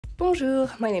Bonjour,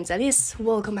 my name's Alice,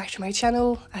 welcome back to my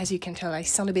channel. As you can tell, I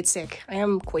sound a bit sick. I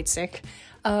am quite sick.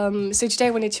 So today I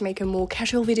wanted to make a more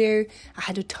casual video. I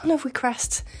had a ton of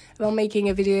requests about making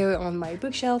a video on my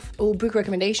bookshelf, or book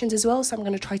recommendations as well, so I'm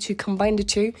going to try to combine the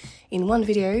two in one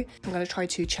video. I'm going to try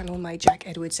to channel my Jack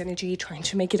Edwards energy, trying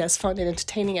to make it as fun and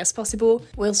entertaining as possible.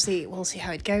 We'll see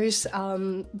how it goes.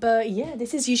 But yeah,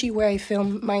 this is usually where I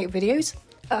film my videos,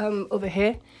 over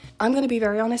here. I'm going to be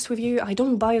very honest with you, I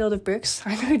don't buy a lot of books.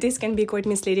 I know this can be quite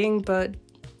misleading, but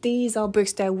these are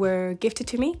books that were gifted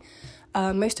to me.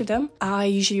 Most of them. I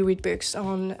usually read books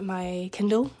on my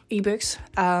Kindle ebooks,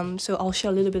 so I'll share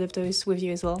a little bit of those with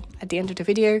you as well at the end of the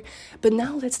video. But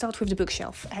now let's start with the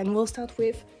bookshelf, and we'll start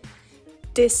with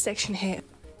this section here.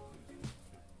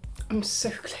 I'm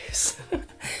so close.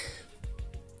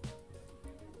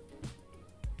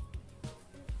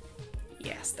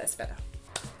 Yes, that's better.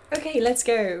 Okay, let's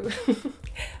go.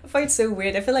 I find it so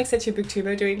weird. I feel like such a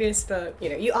booktuber doing this, but you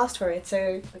know, you asked for it,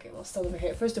 so... Okay, we'll start over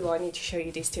here. First of all, I need to show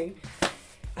you these two.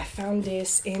 I found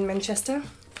this in Manchester,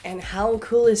 and how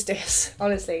cool is this?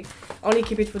 Honestly, only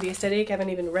keep it for the aesthetic. I haven't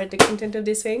even read the content of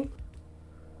this thing.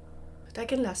 But that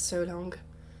can last so long,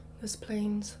 those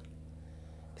planes.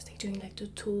 Because they're doing like the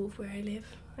tour of where I live.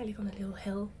 I live on a little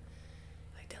hill.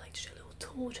 Like they like to do a little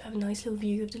tour to have a nice little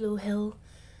view of the little hill.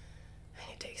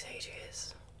 And it takes ages.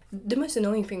 The most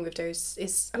annoying thing with those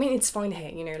is, I mean, it's fine here,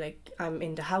 you know, like I'm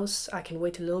in the house, I can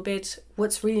wait a little bit.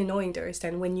 What's really annoying though is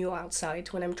then when you're outside,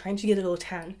 when I'm trying to get a little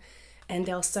tan and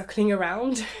they're circling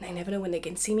around, and I never know when they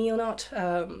can see me or not.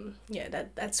 Yeah,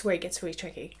 that's where it gets really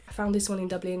tricky. I found this one in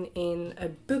Dublin in a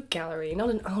book gallery, not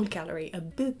an art gallery, a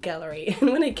book gallery.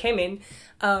 And when I came in,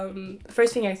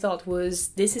 first thing I thought was,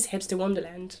 this is Hipster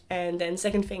Wonderland. And then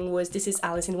second thing was, this is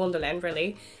Alice in Wonderland,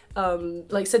 really.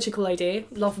 Like such a cool idea.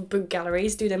 Love book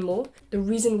galleries, do them more. The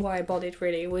reason why I bought it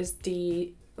really was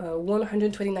the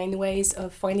 129 Ways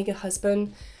of Finding a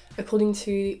Husband, according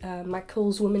to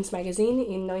McCall's Women's Magazine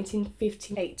in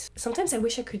 1958. Sometimes I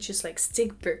wish I could just like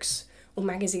stick books or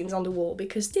magazines on the wall,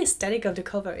 because the aesthetic of the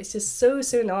cover is just so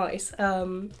nice.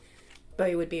 But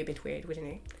it would be a bit weird, wouldn't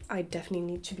it? I definitely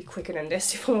need to be quicker than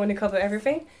this if I want to cover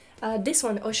everything. This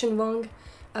one, Ocean Vuong,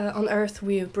 On Earth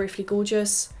with Briefly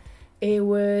Gorgeous. It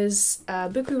was a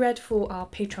book we read for our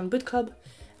Patreon book club,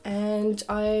 and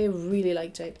I really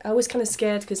liked it. I was kind of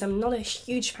scared because I'm not a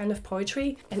huge fan of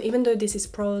poetry, and even though this is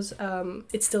prose,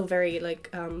 it's still very like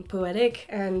poetic,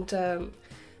 and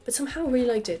but somehow I really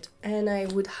liked it, and I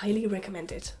would highly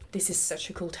recommend it. This is such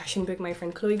a cool Taschen book my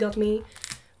friend Chloe got me,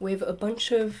 with a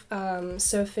bunch of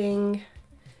surfing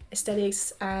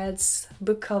aesthetics, ads,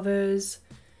 book covers,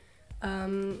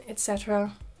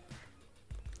 etc.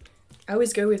 I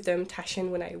always go with them, Taschen,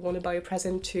 when I want to buy a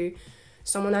present to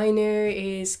someone I know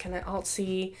is kind of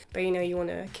artsy, but you know, you want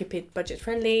to keep it budget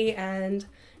friendly and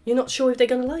you're not sure if they're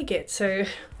gonna like it, so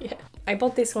yeah. I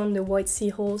bought this one, The White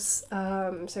Seahorse.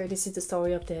 So this is the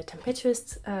story of the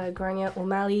tempestuous Grania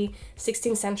O'Malley,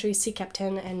 16th century sea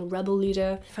captain and rebel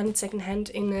leader. I found it secondhand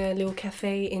in a little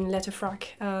cafe in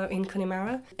Letterfrack in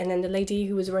Connemara. And then the lady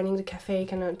who was running the cafe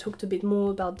kind of talked a bit more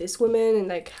about this woman and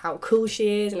like how cool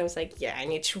she is, and I was like, yeah, I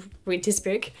need to read this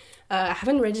book. I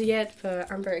haven't read it yet,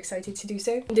 but I'm very excited to do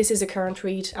so. This is a current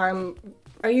read.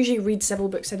 I usually read several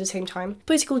books at the same time.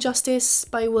 Political Justice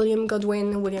by William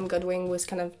Godwin. William Godwin was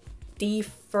kind of the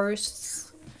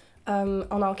first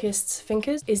anarchist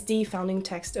thinker, is the founding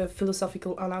text of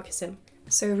philosophical anarchism.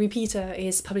 So Repeater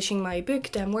is publishing my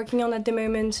book that I'm working on at the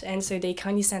moment, and so they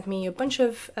kindly sent me a bunch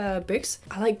of books.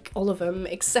 I like all of them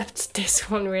except this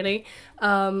one, really.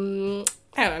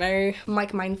 I don't know,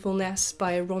 Mike Mindfulness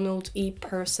by Ronald E.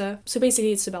 Purser. So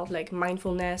basically it's about like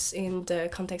mindfulness in the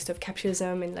context of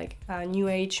capitalism and like new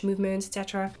age movements,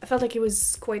 etc. I felt like it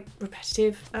was quite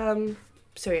repetitive,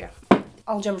 so yeah.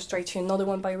 I'll jump straight to another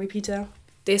one by Repeater.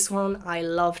 This one I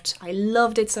loved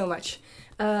it so much.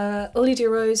 Olivia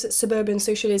Rose, Suburban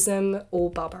Socialism or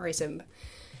Barbarism.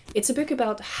 It's a book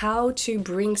about how to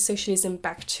bring socialism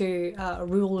back to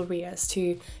rural areas,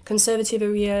 to conservative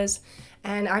areas.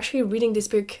 And actually reading this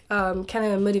book kind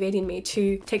of motivated me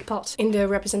to take part in the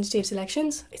representatives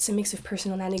elections. It's a mix of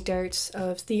personal anecdotes,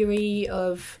 of theory,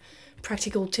 of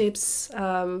practical tips,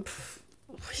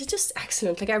 which is just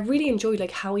excellent. Like I really enjoyed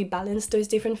like how he balanced those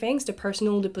different things, the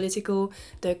personal, the political,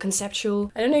 the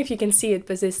conceptual. I don't know if you can see it,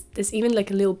 but there's even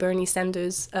like a little Bernie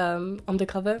Sanders on the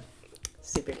cover.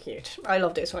 Super cute. I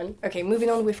love this one. Okay, moving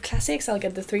on with classics, I'll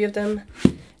get the three of them.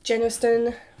 Jane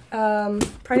Austen,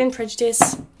 Pride and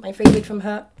Prejudice, my favourite from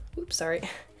her. Oops, sorry.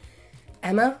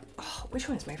 Emma. Oh, which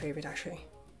one is my favourite actually?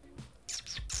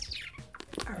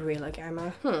 I really like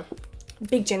Emma.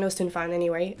 big Jane Austen fan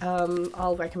anyway.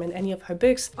 I'll recommend any of her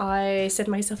books. I set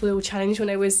myself a little challenge when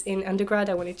I was in undergrad.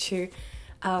 I wanted to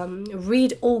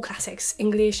read all classics,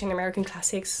 English and American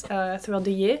classics, throughout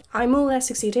the year. I more or less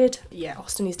succeeded. Yeah,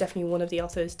 Austen is definitely one of the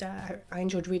authors that I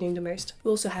enjoyed reading the most. We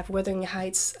also have Wuthering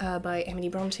Heights by Emily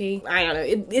Bronte. I don't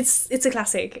know, it's a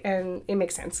classic and it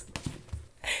makes sense.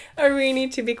 I really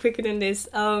need to be quicker than this.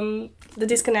 The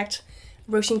Disconnect,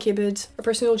 Roshin Kibbard, A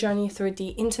Personal Journey Through the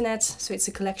Internet. So it's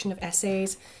a collection of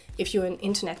essays. If you're an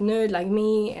internet nerd like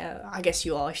me, I guess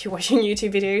you are if you're watching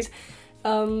YouTube videos,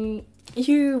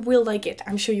 you will like it.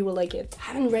 I'm sure you will like it. I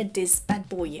haven't read this bad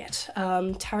boy yet.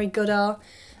 Tariq Godar,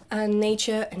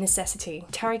 Nature and Necessity.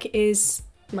 Tariq is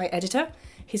my editor.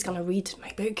 He's gonna read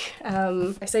my book.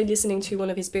 I started listening to one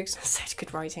of his books. Such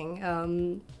good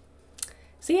writing.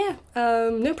 So yeah,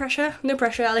 no pressure,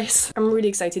 Alice. I'm really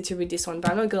excited to read this one,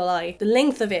 but I'm not gonna lie, the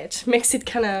length of it makes it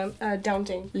kind of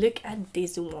daunting. Look at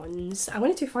these ones. I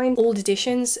wanted to find old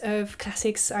editions of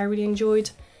classics I really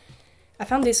enjoyed. I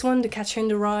found this one, The Catcher in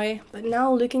the Rye, but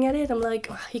now looking at it, I'm like,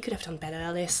 oh, you could have done better,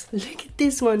 Alice. Look at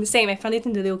this one. Same, I found it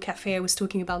in the little cafe I was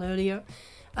talking about earlier,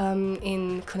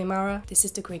 in Connemara. This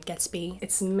is The Great Gatsby.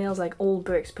 It smells like old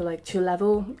books, but like to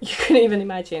level you couldn't even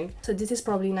imagine. So this is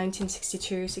probably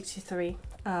 1962, 63.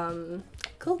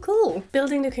 Cool.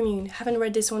 Building the Commune. Haven't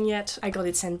read this one yet. I got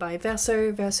it sent by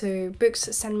Verso. Verso Books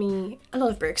send me a lot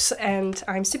of books and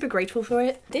I'm super grateful for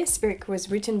it. This book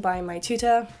was written by my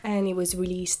tutor and it was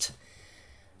released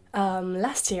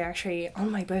last year actually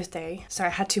on my birthday, so I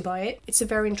had to buy it. It's a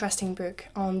very interesting book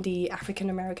on the African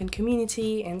American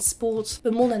community and sports,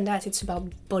 but more than that it's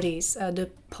about bodies, the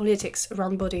politics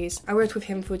around bodies. I worked with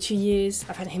him for 2 years.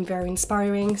 I found him very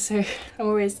inspiring, so I'm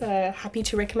always happy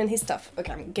to recommend his stuff.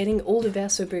 Okay, I'm getting all the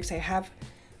Verso books I have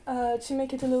to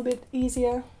make it a little bit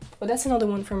easier. Well, that's another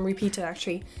one from Repeater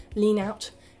actually, Lean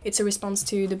Out. It's a response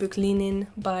to the book Lean In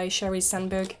by Sherry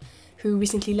Sandberg, who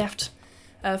recently left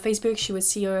Facebook. She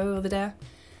was COO over there.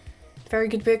 Very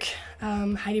good book,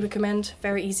 highly recommend,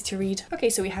 very easy to read.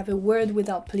 Okay, so we have A Word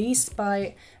Without Police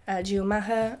by Gio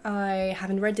Maher. I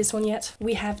haven't read this one yet.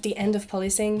 We have The End of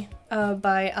Policing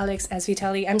by Alex S.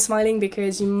 Vitali. I'm smiling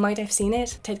because you might have seen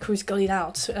it. Ted Cruz got it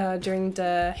out during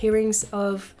the hearings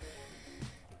of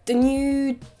the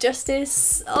new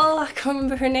justice. Oh, I can't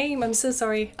remember her name, I'm so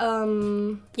sorry.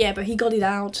 Yeah, but he got it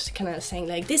out, kind of saying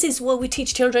like, this is what we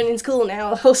teach children in school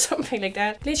now, or something like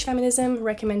that. Glitch Feminism,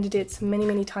 recommended it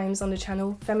many times on the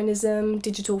channel. Feminism,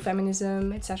 digital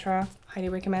feminism, etc. Highly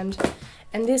recommend.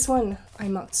 And this one, I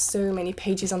marked so many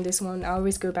pages on this one, I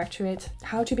always go back to it.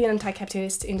 How to be an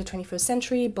Anti-Capitalist in the 21st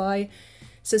Century by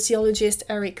sociologist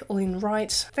Eric Olin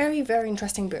Wright. Very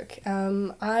interesting book.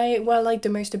 What I like the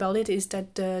most about it is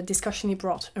that the discussion he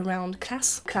brought around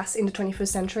class in the 21st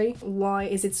century. Why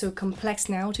is it so complex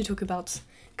now to talk about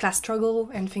class struggle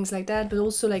and things like that, but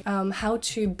also like how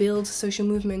to build social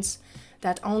movements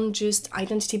that aren't just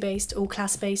identity based or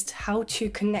class based, how to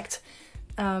connect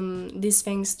these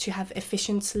things to have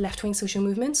efficient left-wing social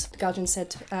movements. The Guardian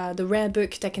said the rare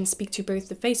book that can speak to both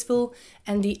the faithful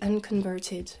and the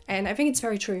unconverted. And I think it's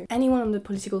very true. Anyone on the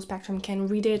political spectrum can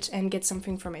read it and get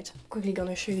something from it. Quickly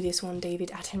gonna show you this one, David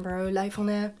Attenborough, Life on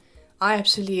Air. I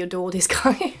absolutely adore this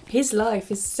guy. His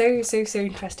life is so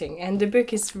interesting and the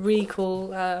book is really cool.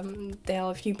 There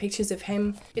are a few pictures of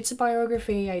him. It's a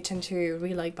biography. I tend to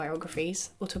really like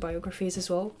biographies, autobiographies as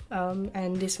well,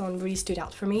 and this one really stood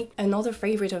out for me. Another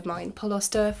favorite of mine, Paul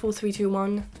Auster,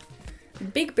 4321.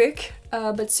 Big book,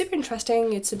 but super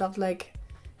interesting. It's about like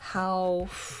how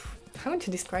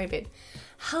to describe it?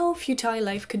 How futile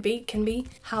life can be,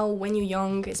 how when you're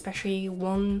young, especially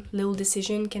one little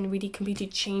decision can really completely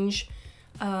change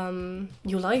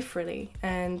your life really,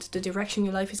 and the direction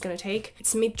your life is gonna take.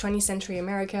 It's mid-20th century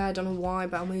America, I don't know why,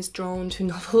 but I'm always drawn to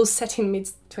novels set in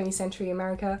mid-20th century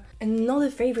America. Another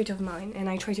favorite of mine, and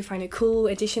I try to find a cool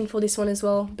edition for this one as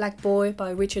well, Black Boy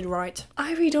by Richard Wright.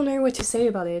 I really don't know what to say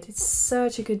about it. It's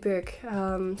such a good book,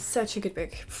 such a good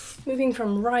book. Moving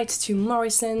from Wright to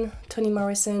Morrison, Toni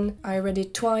Morrison. I read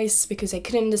it twice because I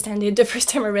couldn't understand it the first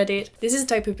time I read it. This is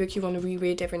the type of book you want to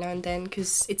reread every now and then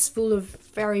because it's full of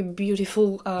very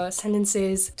beautiful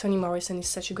sentences. Toni Morrison is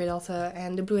such a great author,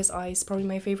 and The Bluest Eye is probably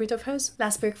my favorite of hers.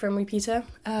 Last book from Repeater,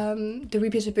 the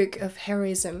Repeater book of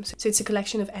heroism. So it's a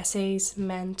collection of essays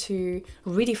meant to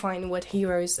redefine what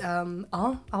heroes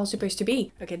are supposed to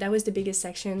be. Okay, that was the biggest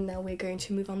section. Now we're going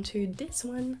to move on to this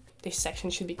one. This section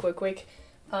should be quite quick.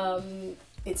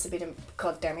 It's a bit of,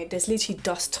 god damn it, there's literally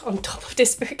dust on top of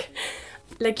this book.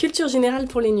 La culture générale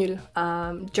pour les nuls,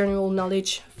 general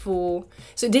knowledge for...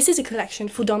 So this is a collection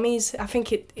for dummies. I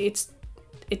think it's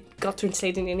it got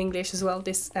translated in English as well,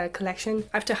 this collection.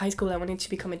 After high school I wanted to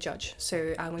become a judge,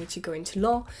 so I wanted to go into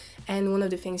law, and one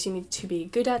of the things you need to be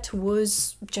good at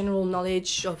was general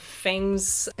knowledge of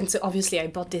things, and so obviously I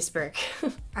bought this book.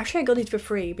 Actually I got it for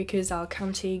free because our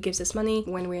county gives us money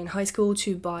when we're in high school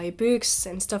to buy books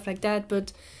and stuff like that,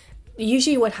 but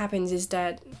usually what happens is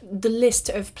that the list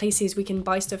of places we can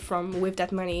buy stuff from with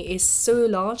that money is so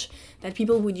large that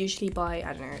people would usually buy,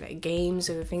 I don't know, like games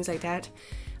or things like that.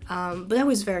 But I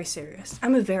was very serious.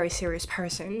 I'm a very serious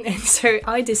person, and so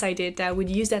I decided that I would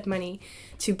use that money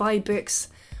to buy books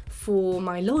for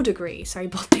my law degree. So I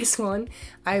bought this one,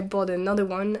 I bought another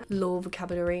one, law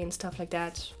vocabulary and stuff like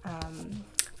that.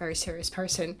 Very serious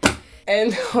person.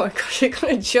 And oh my gosh, you're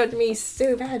gonna judge me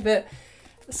so bad, but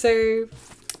so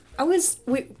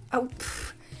we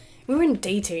weren't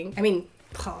dating. I mean,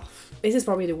 this is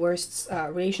probably the worst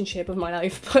relationship of my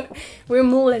life, but we were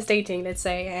more or less dating, let's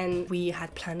say, and we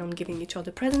had planned on giving each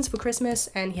other presents for Christmas,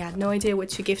 and he had no idea what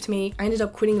to gift me. I ended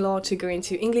up quitting law to go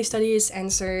into English studies,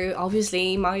 and so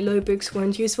obviously my law books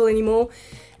weren't useful anymore,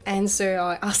 and so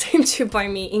I asked him to buy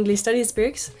me English studies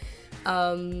books.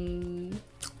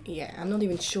 Yeah, I'm not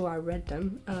even sure I read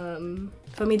them.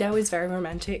 For me that was very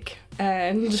romantic,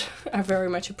 and I very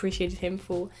much appreciated him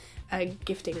for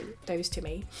gifting those to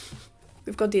me.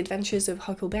 We've got The Adventures of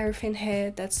Huckleberry Finn here.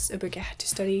 That's a book I had to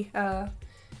study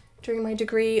during my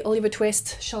degree. Oliver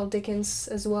Twist, Charles Dickens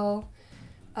as well.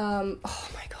 Oh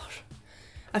my gosh.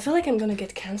 I feel like I'm gonna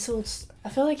get cancelled. I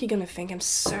feel like you're gonna think I'm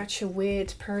such a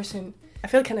weird person. I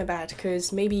feel kind of bad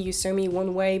because maybe you saw me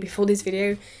one way before this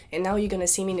video and now you're gonna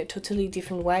see me in a totally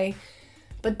different way.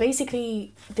 But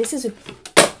basically, this is a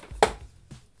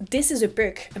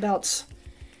book about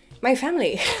my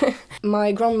family.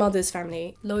 My grandmother's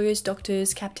family. Lawyers,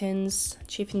 doctors, captains,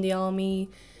 chief in the army,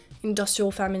 industrial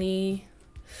family.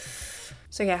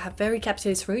 So yeah, I have very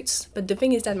capitalist roots, but the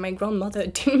thing is that my grandmother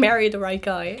didn't marry the right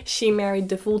guy. She married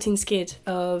the 14th kid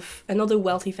of another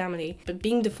wealthy family, but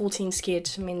being the 14th kid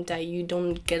meant that you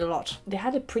don't get a lot. They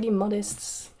had a pretty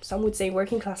modest, some would say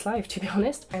working class life, to be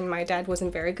honest, and my dad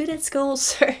wasn't very good at school,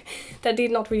 so that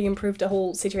did not really improve the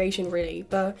whole situation really.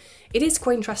 But it is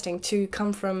quite interesting to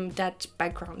come from that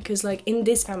background, because like in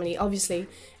this family, obviously,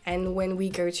 and when we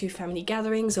go to family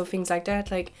gatherings or things like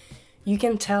that, like you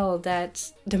can tell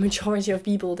that the majority of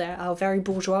people there are very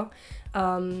bourgeois.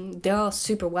 They are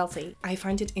super wealthy. I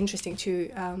find it interesting to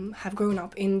have grown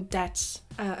up in that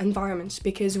environment,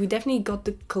 because we definitely got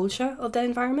the culture of that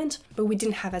environment, but we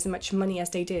didn't have as much money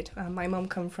as they did. My mom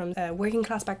comes from a working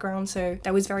class background, so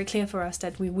that was very clear for us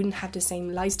that we wouldn't have the same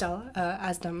lifestyle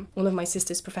as them. One of my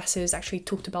sister's professors actually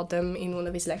talked about them in one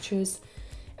of his lectures,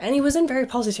 and he wasn't very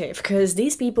positive, because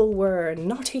these people were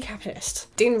naughty capitalists.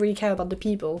 Didn't really care about the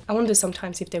people. I wonder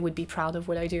sometimes if they would be proud of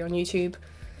what I do on YouTube.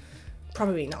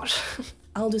 Probably not.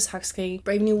 Aldous Huxley,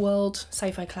 Brave New World,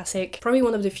 sci-fi classic. Probably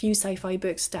one of the few sci-fi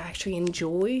books that I actually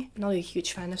enjoy. Not a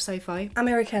huge fan of sci-fi.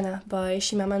 Americana by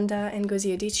Chimamanda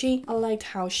Ngozi Adichie. I liked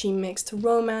how she mixed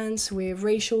romance with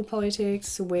racial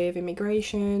politics, with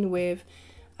immigration, with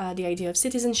the idea of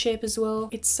citizenship as well.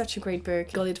 It's such a great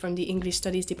book. Got it from the English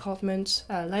Studies Department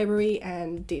library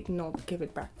and did not give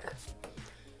it back.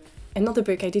 Another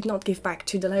book I did not give back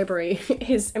to the library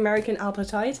is American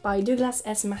Apartheid by Douglas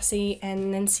S. Massey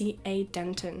and Nancy A.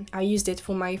 Denton. I used it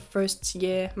for my first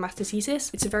year master thesis.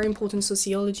 It's a very important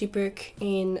sociology book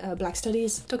in Black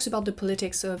Studies. It talks about the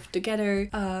politics of the ghetto,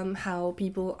 how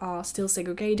people are still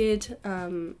segregated,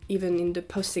 even in the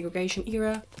post-segregation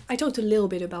era. I talked a little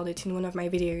bit about it in one of my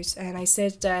videos, and I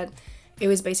said that it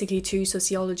was basically two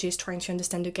sociologists trying to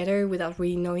understand the ghetto without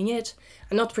really knowing it.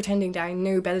 I'm not pretending that I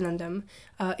know better than them.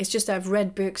 It's just that I've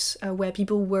read books where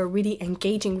people were really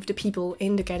engaging with the people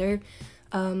in the ghetto,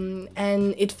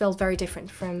 and it felt very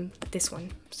different from this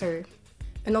one. So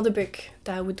another book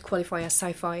that I would qualify as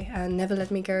sci-fi, Never Let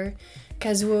Me Go,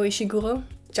 Kazuo Ishiguro.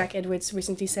 Jack Edwards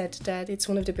recently said that it's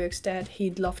one of the books that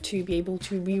he'd love to be able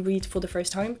to reread for the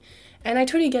first time. And I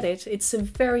totally get it. It's a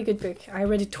very good book. I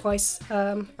read it twice,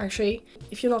 actually.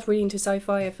 If you're not really into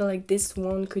sci-fi, I feel like this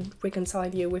one could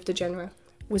reconcile you with the genre.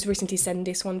 Was recently sent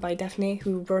this one by Daphne,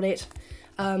 who wrote it.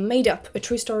 Made Up, a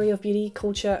true story of beauty,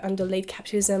 culture under late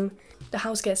capitalism. The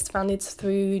house guest found it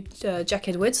through Jack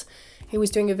Edwards. He was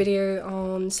doing a video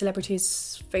on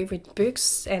celebrities' favourite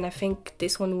books, and I think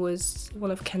this one was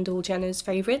one of Kendall Jenner's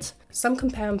favourites. Some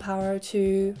compare Empower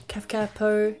to Kafka,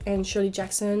 Poe, and Shirley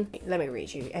Jackson. Let me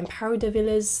read you. Empower de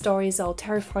Villa's stories are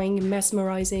terrifying,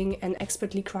 mesmerising, and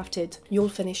expertly crafted. You'll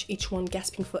finish each one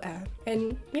gasping for air.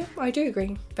 And yeah, I do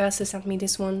agree. Versa sent me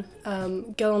this one.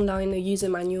 Girl Online, a user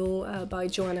manual by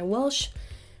Joanna Walsh.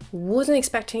 Wasn't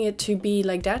expecting it to be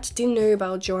like that. Didn't know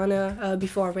about Joanna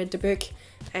before I read the book,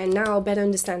 and now I better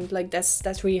understand, like,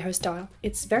 that's really her style.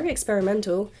 It's very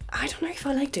experimental. I don't know if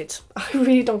I liked it. I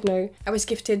really don't know. I was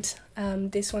gifted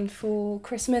this one for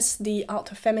Christmas, The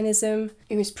Art of Feminism.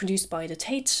 It was produced by the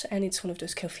Tate, and it's one of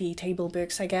those coffee table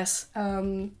books, I guess.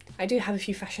 I do have a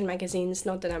few fashion magazines,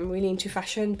 not that I'm really into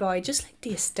fashion, but I just like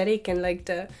the aesthetic and like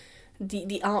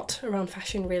the art around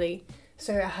fashion, really.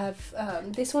 So I have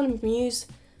this one with Muse,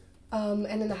 and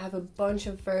then I have a bunch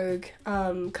of Vogue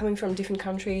coming from different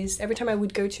countries. Every time I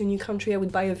would go to a new country, I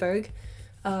would buy a Vogue.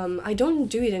 I don't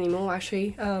do it anymore,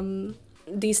 actually.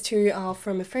 These two are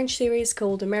from a French series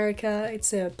called America.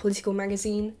 It's a political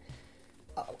magazine.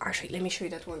 Oh, actually, let me show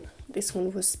you that one. This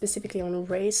one was specifically on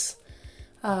race.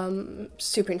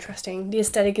 Super interesting. The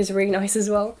aesthetic is really nice as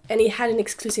well. And it had an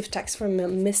exclusive text from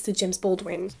Mr. James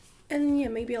Baldwin. And yeah,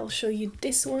 maybe I'll show you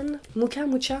this one.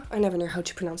 Mucha, I never know how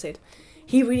to pronounce it.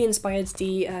 He really inspired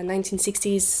the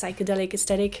 1960s psychedelic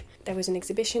aesthetic. There was an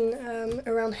exhibition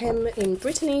around him in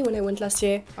Brittany when I went last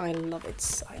year. I love it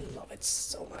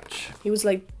so much. He was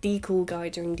like the cool guy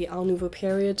during the Art Nouveau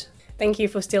period. Thank you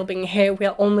for still being here. We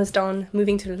are almost done.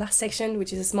 Moving to the last section,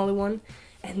 which is a smaller one.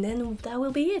 And then that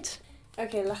will be it.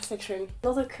 Okay, last section.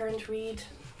 Another current read.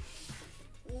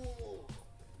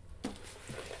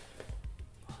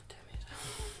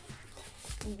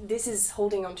 This is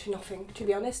holding on to nothing, to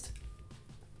be honest.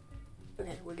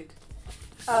 Okay, we're good.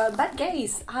 Bad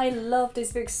Gays. I love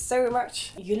this book so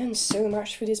much. You learn so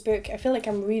much through this book. I feel like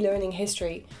I'm relearning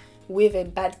history with a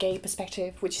bad gay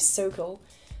perspective, which is so cool.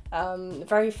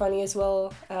 Very funny as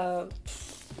well. I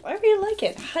really like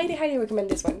it. Highly recommend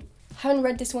this one. Haven't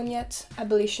read this one yet.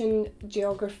 Abolition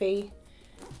Geography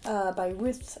by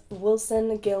Ruth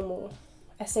Wilson Gilmore.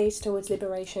 Essays Towards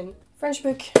Liberation. French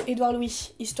book, Edouard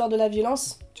Louis, Histoire de la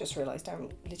Violence. Just realised I'm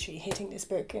literally hating this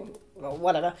book and, well,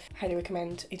 whatever. Highly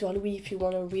recommend Edouard Louis if you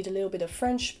want to read a little bit of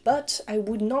French, but I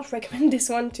would not recommend this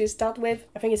one to start with.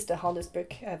 I think it's the hardest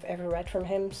book I've ever read from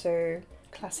him, so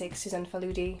classic Suzanne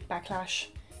Faludi, Backlash.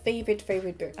 Favorite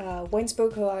book.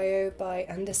 Waynesburg, Ohio by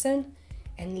Anderson.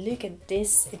 And look at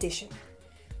this edition.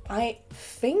 I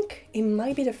think it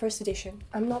might be the first edition.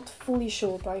 I'm not fully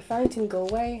sure, but I found it in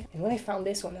Galway, and when I found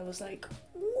this one I was like,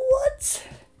 what?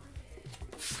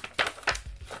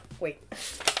 Wait.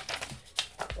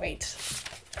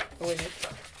 What was it?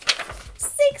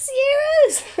 6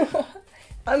 euros!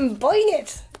 I'm buying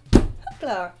it!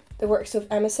 Hopla! The works of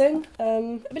Emerson.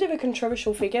 A bit of a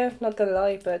controversial figure, not gonna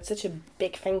lie, but such a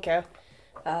big thinker.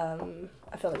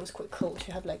 I felt it was quite cool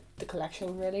to have like the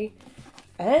collection, really.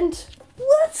 And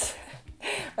what?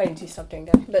 I need to stop doing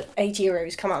that. But 8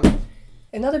 euros, come on.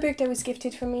 Another book that was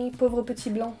gifted for me, Pauvre Petit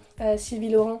Blanc,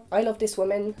 Sylvie Laurent. I love this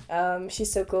woman. She's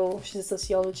so cool. She's a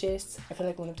sociologist. I feel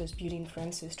like one of those beauty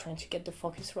influencers trying to get the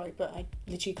focus right, but I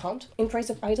literally can't. In Praise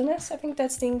of Idleness, I think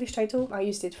that's the English title. I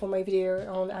used it for my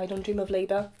video on I Don't Dream of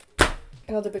Labour.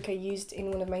 Another book I used in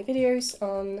one of my videos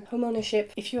on home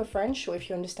ownership. If you're French or if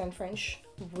you understand French,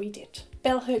 read it.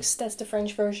 Bell Hooks, that's the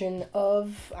French version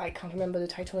of, I can't remember the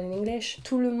title in English,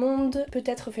 Tout le monde peut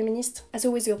être féministe. As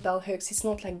always with Bell Hooks, it's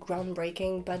not like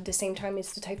groundbreaking, but at the same time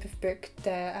it's the type of book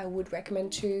that I would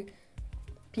recommend to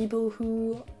people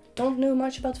who don't know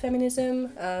much about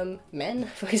feminism, men,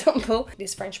 for example.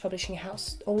 This French publishing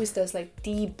house always does like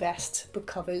the best book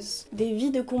covers. Des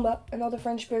Vies de Combat, another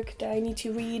French book that I need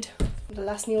to read. The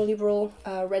Last Neoliberal.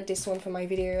 Read this one for my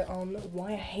video on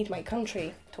why I hate my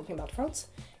country, talking about France.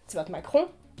 It's about Macron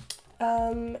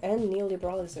and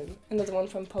neoliberalism. Another one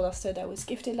from Paul Auster that was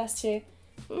gifted last year.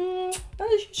 Not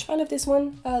a huge fan of this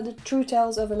one. The True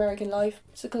Tales of American Life.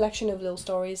 It's a collection of little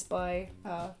stories by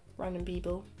random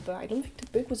people, but I don't think the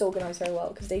book was organized very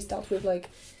well because they start with like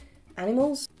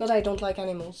animals. Not that I don't like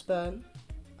animals, but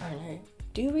I don't know.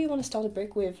 Do you really want to start a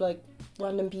book with like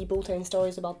random people telling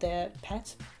stories about their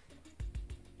pet?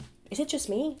 Is it just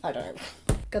me? I don't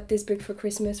know. Got this book for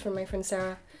Christmas from my friend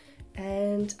Sarah,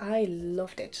 and I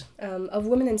loved it. Of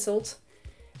Women and Salt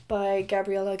by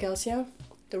Gabriela Garcia.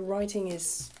 The writing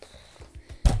is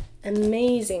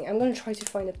amazing. I'm gonna try to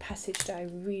find a passage that I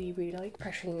really like.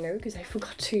 Actually no, because I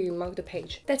forgot to mark the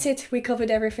page. That's it, we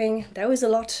covered everything. That was a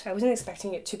lot. I wasn't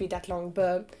expecting it to be that long,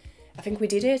 but I think we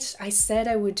did it. I said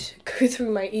I would go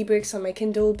through my ebooks on my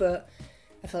Kindle, but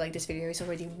I feel like this video is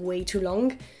already way too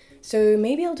long. So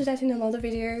maybe I'll do that in another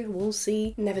video, we'll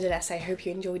see. Nevertheless, I hope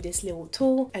you enjoyed this little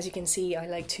tour. As you can see, I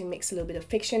like to mix a little bit of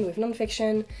fiction with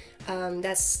non-fiction.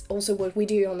 That's also what we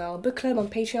do on our book club on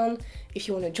Patreon. If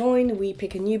you want to join, we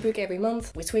pick a new book every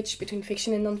month. We switch between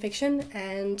fiction and non-fiction,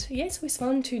 and yeah, it's always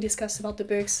fun to discuss about the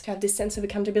books, to have this sense of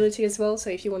accountability as well.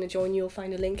 So if you want to join, you'll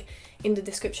find a link in the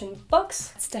description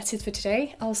box. That's it for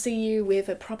today. I'll see you with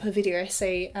a proper video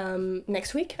essay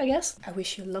next week, I guess. I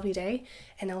wish you a lovely day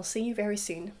and I'll see you very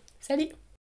soon. Salut!